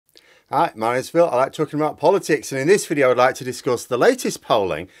Hi, my name's Phil. I like talking about politics, and in this video I'd like to discuss the latest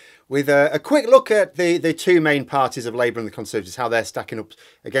polling with a quick look at the two main parties of Labour and the Conservatives, how they're stacking up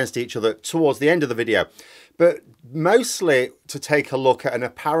against each other towards the end of the video. But mostly to take a look at an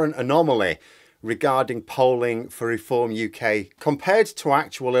apparent anomaly regarding polling for Reform UK compared to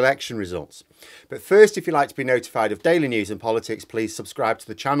actual election results. But first, if you'd like to be notified of daily news and politics, please subscribe to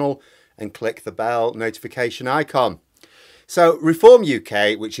the channel and click the bell notification icon. So Reform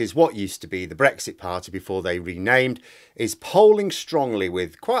UK, which is what used to be the Brexit Party before they renamed, is polling strongly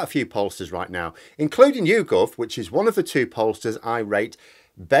with quite a few pollsters right now, including YouGov, which is one of the two pollsters I rate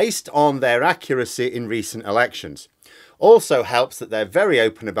based on their accuracy in recent elections. Also helps that they're very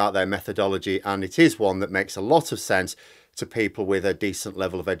open about their methodology, and it is one that makes a lot of sense to people with a decent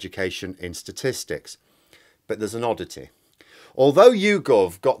level of education in statistics. But there's an oddity. Although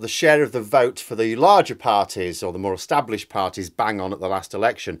YouGov got the share of the vote for the larger parties or the more established parties bang on at the last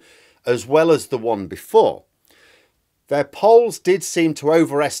election, as well as the one before, their polls did seem to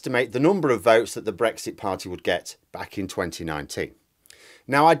overestimate the number of votes that the Brexit Party would get back in 2019.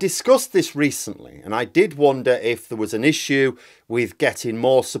 Now, I discussed this recently, and I did wonder if there was an issue with getting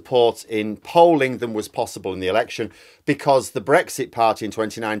more support in polling than was possible in the election, because the Brexit Party in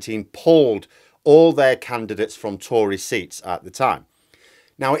 2019 pulled all their candidates from Tory seats at the time.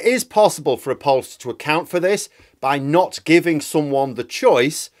 Now, it is possible for a pollster to account for this by not giving someone the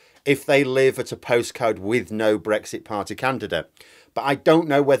choice if they live at a postcode with no Brexit Party candidate, but I don't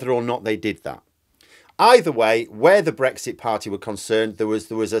know whether or not they did that. Either way, where the Brexit Party were concerned, there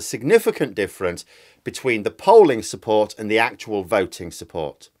was a significant difference between the polling support and the actual voting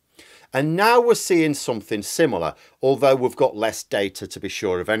support. And now we're seeing something similar, although we've got less data to be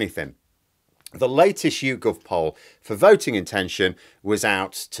sure of anything. The latest YouGov poll for voting intention was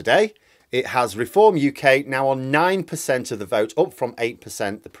out today. It has Reform UK now on 9% of the vote, up from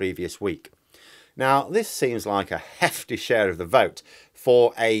 8% the previous week. Now, this seems like a hefty share of the vote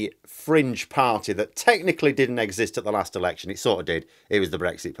for a fringe party that technically didn't exist at the last election. It sort of did. It was the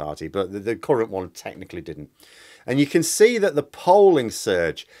Brexit Party, but the current one technically didn't. And you can see that the polling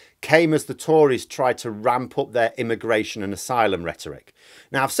surge came as the Tories tried to ramp up their immigration and asylum rhetoric.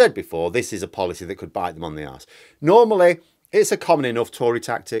 Now, I've said before, this is a policy that could bite them on the arse. Normally, it's a common enough Tory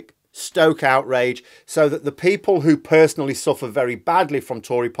tactic. Stoke outrage so that the people who personally suffer very badly from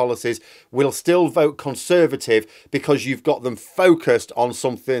Tory policies will still vote Conservative because you've got them focused on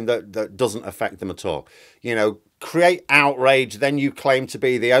something that doesn't affect them at all. You know, create outrage, then you claim to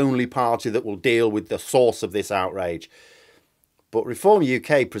be the only party that will deal with the source of this outrage. But Reform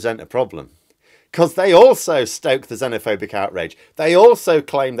UK present a problem, because they also stoke the xenophobic outrage. They also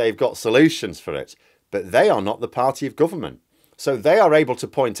claim they've got solutions for it, but they are not the party of government. So they are able to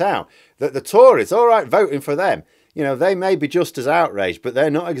point out that the Tories, all right, voting for them, you know, they may be just as outraged, but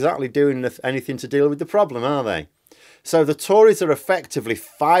they're not exactly doing anything to deal with the problem, are they? So the Tories are effectively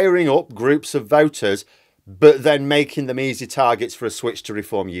firing up groups of voters, but then making them easy targets for a switch to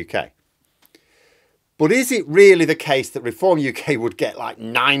Reform UK. But is it really the case that Reform UK would get like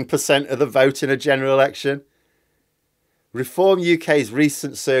 9% of the vote in a general election? Reform UK's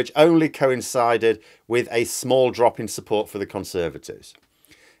recent surge only coincided with a small drop in support for the Conservatives.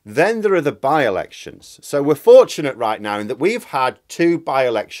 Then there are the by-elections. So we're fortunate right now in that we've had two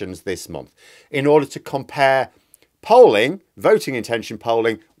by-elections this month in order to compare polling, voting intention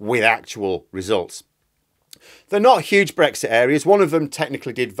polling, with actual results. They're not huge Brexit areas. One of them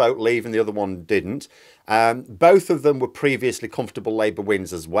technically did vote leave and the other one didn't. Both of them were previously comfortable Labour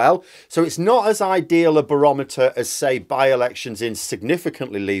wins as well. So it's not as ideal a barometer as, say, by-elections in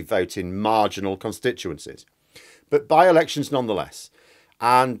significantly leave voting marginal constituencies. But by-elections nonetheless.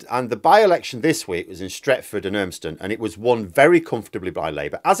 And the by-election this week was in Stretford and Urmston, and it was won very comfortably by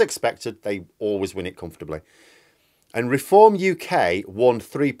Labour. As expected, they always win it comfortably. And Reform UK won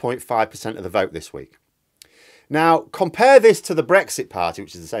 3.5% of the vote this week. Now, compare this to the Brexit Party,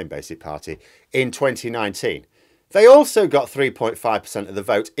 which is the same basic party, in 2019. They also got 3.5% of the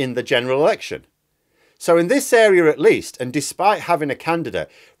vote in the general election. So in this area at least, and despite having a candidate,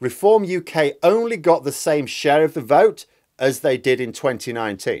 Reform UK only got the same share of the vote as they did in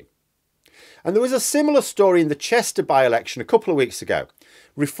 2019. And there was a similar story in the Chester by-election a couple of weeks ago.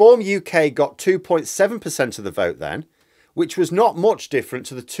 Reform UK got 2.7% of the vote then, which was not much different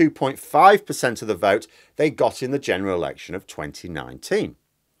to the 2.5% of the vote they got in the general election of 2019.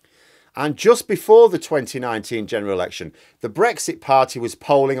 And just before the 2019 general election, the Brexit Party was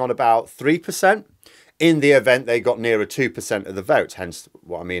polling on about 3%. In the event they got nearer 2% of the vote, hence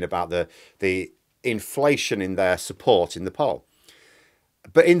what I mean about the inflation in their support in the poll.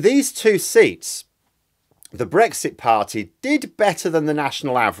 But in these two seats, the Brexit Party did better than the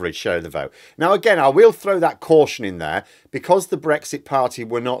national average share of the vote. Now, again, I will throw that caution in there because the Brexit Party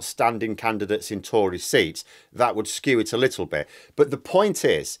were not standing candidates in Tory seats. That would skew it a little bit. But the point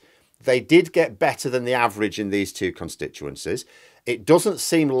is, they did get better than the average in these two constituencies. It doesn't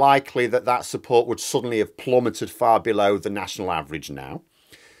seem likely that that support would suddenly have plummeted far below the national average now.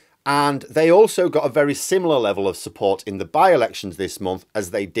 And they also got a very similar level of support in the by-elections this month as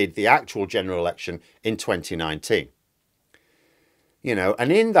they did the actual general election in 2019. You know,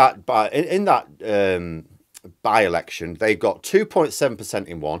 and in that by-election, they got 2.7%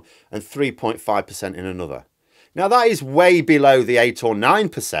 in one and 3.5% in another. Now, that is way below the 8 or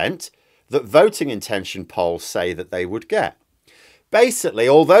 9% that voting intention polls say that they would get. Basically,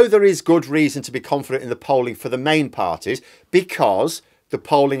 although there is good reason to be confident in the polling for the main parties, because the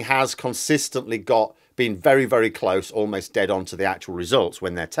polling has consistently been very, very close, almost dead on to the actual results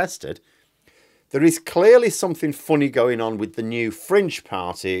when they're tested, there is clearly something funny going on with the new fringe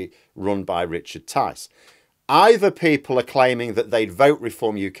party run by Richard Tice. Either people are claiming that they'd vote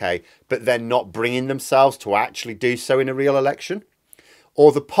Reform UK, but they're not bringing themselves to actually do so in a real election,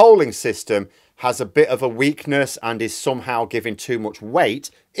 or the polling system has a bit of a weakness and is somehow giving too much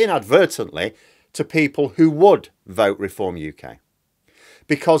weight, inadvertently, to people who would vote Reform UK.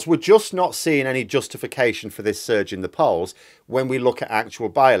 Because we're just not seeing any justification for this surge in the polls when we look at actual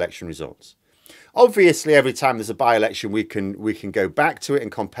by-election results. Obviously, every time there's a by-election, we can go back to it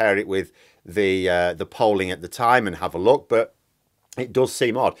and compare it with the polling at the time and have a look, but it does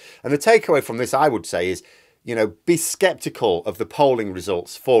seem odd. And the takeaway from this, I would say, is, you know, be sceptical of the polling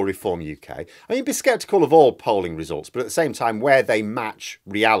results for Reform UK. I mean, be sceptical of all polling results, but at the same time, where they match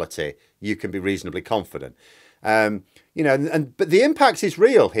reality, you can be reasonably confident. You know, but the impact is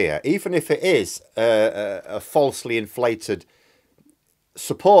real here, even if it is a falsely inflated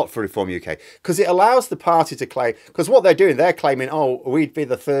support for Reform UK, because it allows the party to claim, because what they're doing, they're claiming, oh, we'd be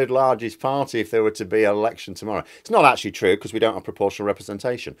the third largest party if there were to be an election tomorrow. It's not actually true because we don't have proportional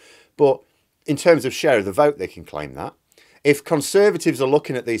representation. But in terms of share of the vote, they can claim that. If Conservatives are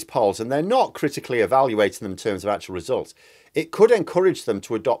looking at these polls and they're not critically evaluating them in terms of actual results, it could encourage them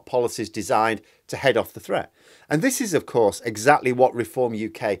to adopt policies designed to head off the threat. And this is, of course, exactly what Reform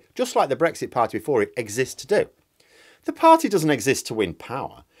UK, just like the Brexit Party before it, exists to do. The party doesn't exist to win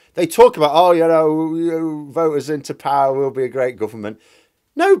power. They talk about, oh, you know, voters into power will be a great government.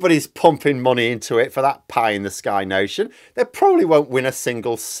 Nobody's pumping money into it for that pie-in-the-sky notion. They probably won't win a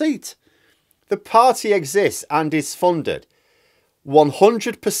single seat. The party exists and is funded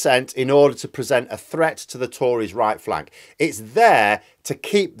 100% in order to present a threat to the Tories' right flank. It's there to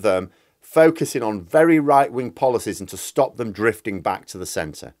keep them focusing on very right-wing policies and to stop them drifting back to the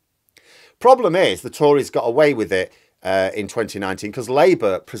centre. Problem is, the Tories got away with it in 2019 because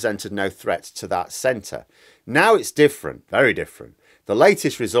Labour presented no threat to that centre. Now it's different, very different. The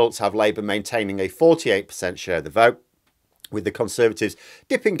latest results have Labour maintaining a 48% share of the vote, with the Conservatives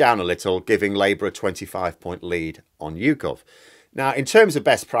dipping down a little, giving Labour a 25-point lead on YouGov. Now, in terms of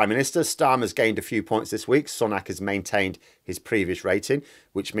Best Prime Minister, Starmer's gained a few points this week. Sunak has maintained his previous rating,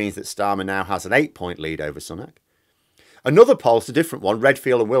 which means that Starmer now has an 8-point lead over Sunak. Another poll's a different one,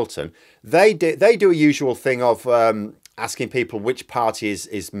 Redfield and Wilton. They do a usual thing of asking people which party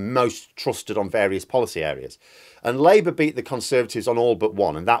is most trusted on various policy areas. And Labour beat the Conservatives on all but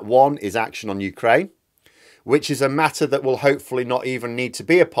one, and that one is action on Ukraine, which is a matter that will hopefully not even need to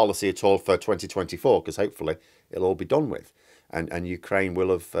be a policy at all for 2024, because hopefully it'll all be done with. And Ukraine will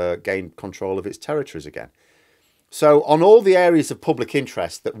have gained control of its territories again. So on all the areas of public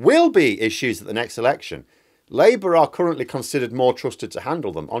interest that will be issues at the next election, Labour are currently considered more trusted to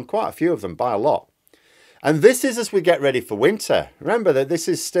handle them, on quite a few of them by a lot. And this is as we get ready for winter. Remember that this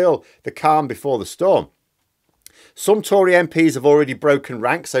is still the calm before the storm. Some Tory MPs have already broken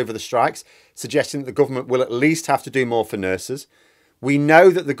ranks over the strikes, suggesting that the government will at least have to do more for nurses. We know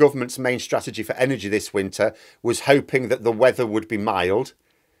that the government's main strategy for energy this winter was hoping that the weather would be mild.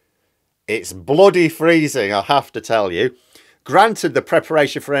 It's bloody freezing, I have to tell you. Granted, the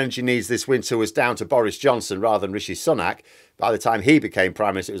preparation for energy needs this winter was down to Boris Johnson rather than Rishi Sunak. By the time he became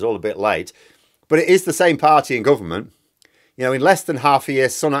Prime Minister, it was all a bit late. But it is the same party in government. You know, in less than half a year,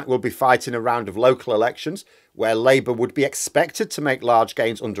 Sunak will be fighting a round of local elections where Labour would be expected to make large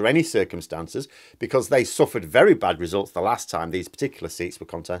gains under any circumstances because they suffered very bad results the last time these particular seats were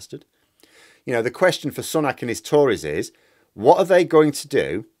contested. You know, the question for Sunak and his Tories is, what are they going to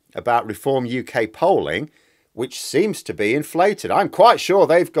do about Reform UK polling, which seems to be inflated? I'm quite sure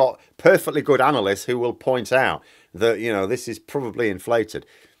they've got perfectly good analysts who will point out that, you know, this is probably inflated.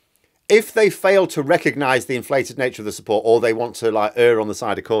 If they fail to recognise the inflated nature of the support, or they want to like err on the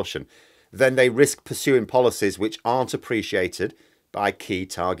side of caution, then they risk pursuing policies which aren't appreciated by key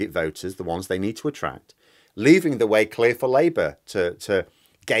target voters, the ones they need to attract, leaving the way clear for Labour to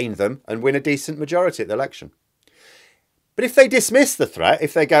gain them and win a decent majority at the election. But if they dismiss the threat,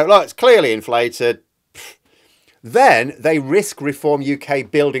 if they go, look, it's clearly inflated, then they risk Reform UK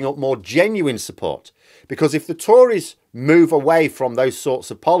building up more genuine support. Because if the Tories move away from those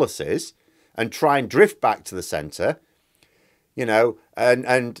sorts of policies and try and drift back to the centre, you know,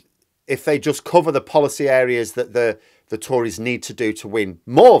 and if they just cover the policy areas that the Tories need to do to win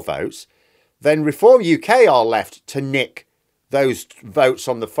more votes, then Reform UK are left to nick those votes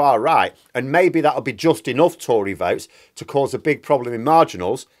on the far right. And maybe that'll be just enough Tory votes to cause a big problem in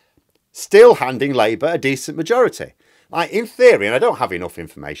marginals, still handing Labour a decent majority. Like, in theory, and I don't have enough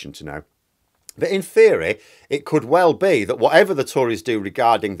information to know, but in theory, it could well be that whatever the Tories do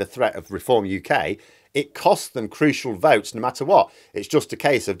regarding the threat of Reform UK, it costs them crucial votes no matter what. It's just a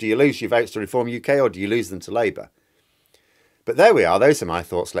case of, do you lose your votes to Reform UK or do you lose them to Labour? But there we are. Those are my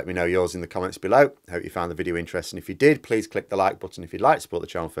thoughts. Let me know yours in the comments below. Hope you found the video interesting. If you did, please click the like button if you'd like to support the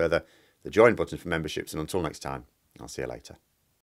channel further, the join button for memberships, and until next time, I'll see you later.